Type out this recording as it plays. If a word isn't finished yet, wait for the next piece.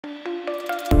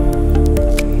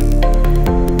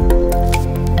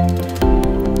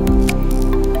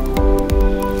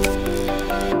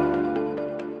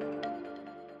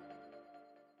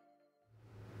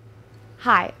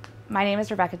Hi, my name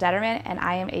is Rebecca Detterman, and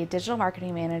I am a digital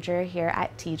marketing manager here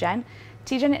at TGEN.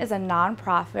 TGEN is a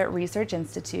nonprofit research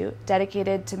institute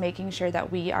dedicated to making sure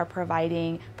that we are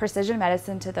providing precision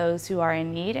medicine to those who are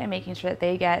in need and making sure that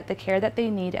they get the care that they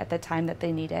need at the time that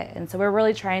they need it. And so we're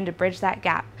really trying to bridge that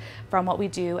gap from what we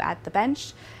do at the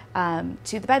bench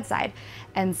to the bedside.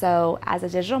 And so as a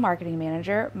digital marketing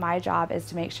manager, my job is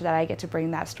to make sure that I get to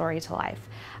bring that story to life.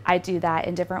 I do that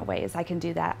in different ways. I can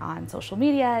do that on social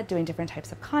media, doing different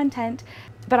types of content,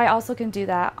 but I also can do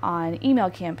that on email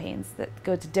campaigns that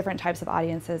go to different types of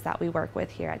audiences that we work with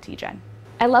here at TGEN.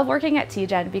 I love working at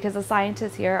TGEN because the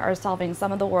scientists here are solving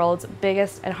some of the world's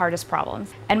biggest and hardest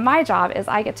problems. And my job is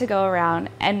I get to go around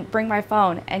and bring my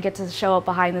phone and get to show up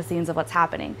behind the scenes of what's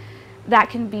happening. That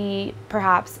can be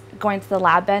perhaps going to the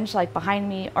lab bench like behind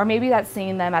me, or maybe that's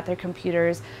seeing them at their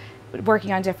computers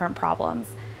working on different problems.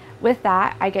 With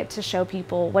that, I get to show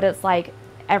people what it's like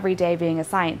every day being a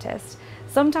scientist.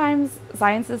 Sometimes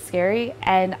science is scary,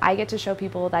 and I get to show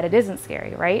people that it isn't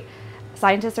scary, right?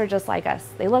 Scientists are just like us.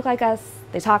 They look like us,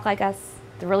 they talk like us,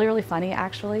 they're really, really funny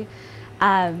actually.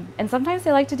 And sometimes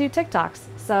they like to do TikToks,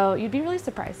 so you'd be really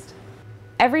surprised.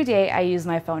 Every day I use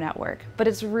my phone at work, but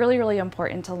it's really, really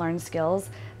important to learn skills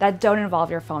that don't involve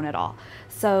your phone at all.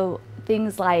 So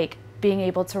things like being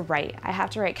able to write. I have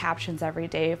to write captions every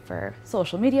day for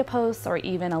social media posts or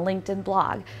even a LinkedIn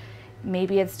blog.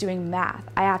 Maybe it's doing math.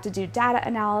 I have to do data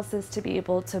analysis to be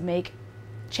able to make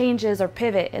changes or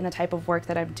pivot in the type of work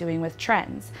that I'm doing with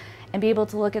trends and be able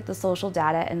to look at the social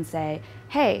data and say,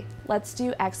 hey, let's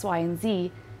do X, Y, and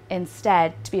Z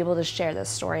instead to be able to share this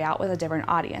story out with a different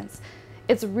audience.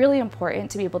 It's really important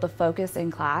to be able to focus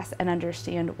in class and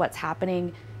understand what's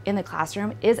happening in the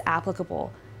classroom is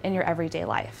applicable in your everyday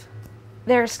life.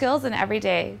 There are skills in every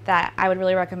day that I would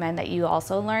really recommend that you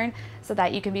also learn so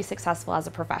that you can be successful as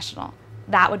a professional.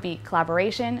 That would be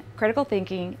collaboration, critical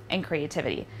thinking, and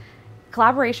creativity.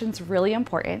 Collaboration is really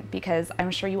important because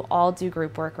I'm sure you all do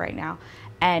group work right now,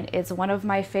 and it's one of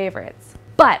my favorites.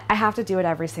 But I have to do it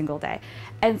every single day.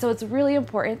 And so it's really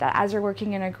important that as you're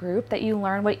working in a group that you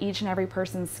learn what each and every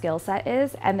person's skill set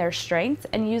is and their strengths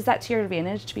and use that to your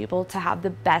advantage to be able to have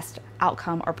the best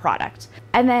outcome or product.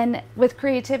 And then with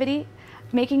creativity,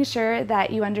 making sure that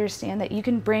you understand that you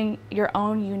can bring your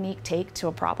own unique take to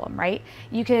a problem, right?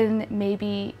 You can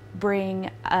maybe bring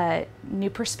a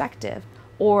new perspective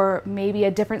or maybe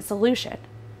a different solution.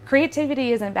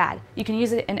 Creativity isn't bad. You can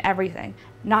use it in everything,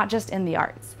 not just in the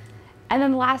arts. And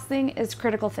then the last thing is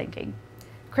critical thinking.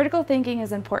 Critical thinking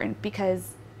is important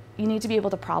because you need to be able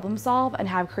to problem solve and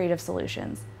have creative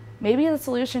solutions. Maybe the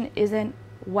solution isn't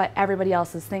what everybody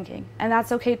else is thinking, and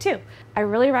that's okay too. I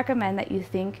really recommend that you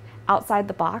think outside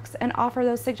the box and offer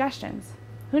those suggestions.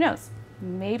 Who knows?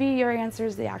 Maybe your answer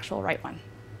is the actual right one.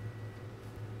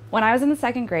 When I was in the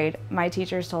second grade, my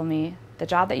teachers told me the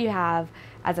job that you have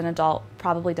as an adult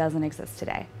probably doesn't exist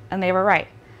today. And they were right.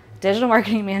 Digital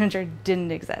marketing manager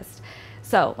didn't exist.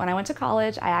 So when I went to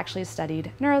college, I actually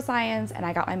studied neuroscience and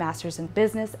I got my master's in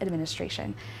business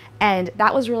administration. And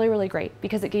that was really, really great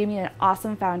because it gave me an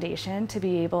awesome foundation to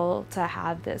be able to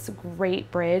have this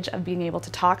great bridge of being able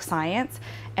to talk science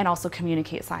and also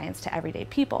communicate science to everyday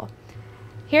people.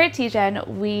 Here at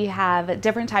TGEN, we have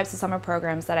different types of summer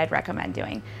programs that I'd recommend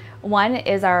doing. One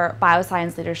is our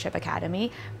Bioscience Leadership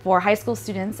Academy for high school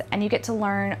students, and you get to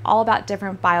learn all about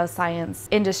different bioscience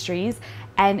industries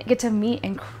and get to meet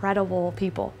incredible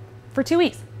people for 2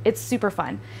 weeks. It's super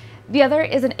fun. The other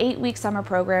is an 8-week summer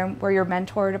program where you're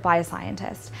mentored by a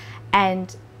scientist.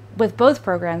 And with both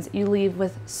programs, you leave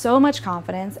with so much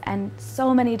confidence and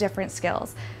so many different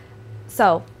skills.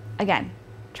 So again,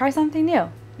 try something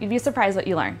new. You'd be surprised what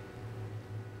you learn.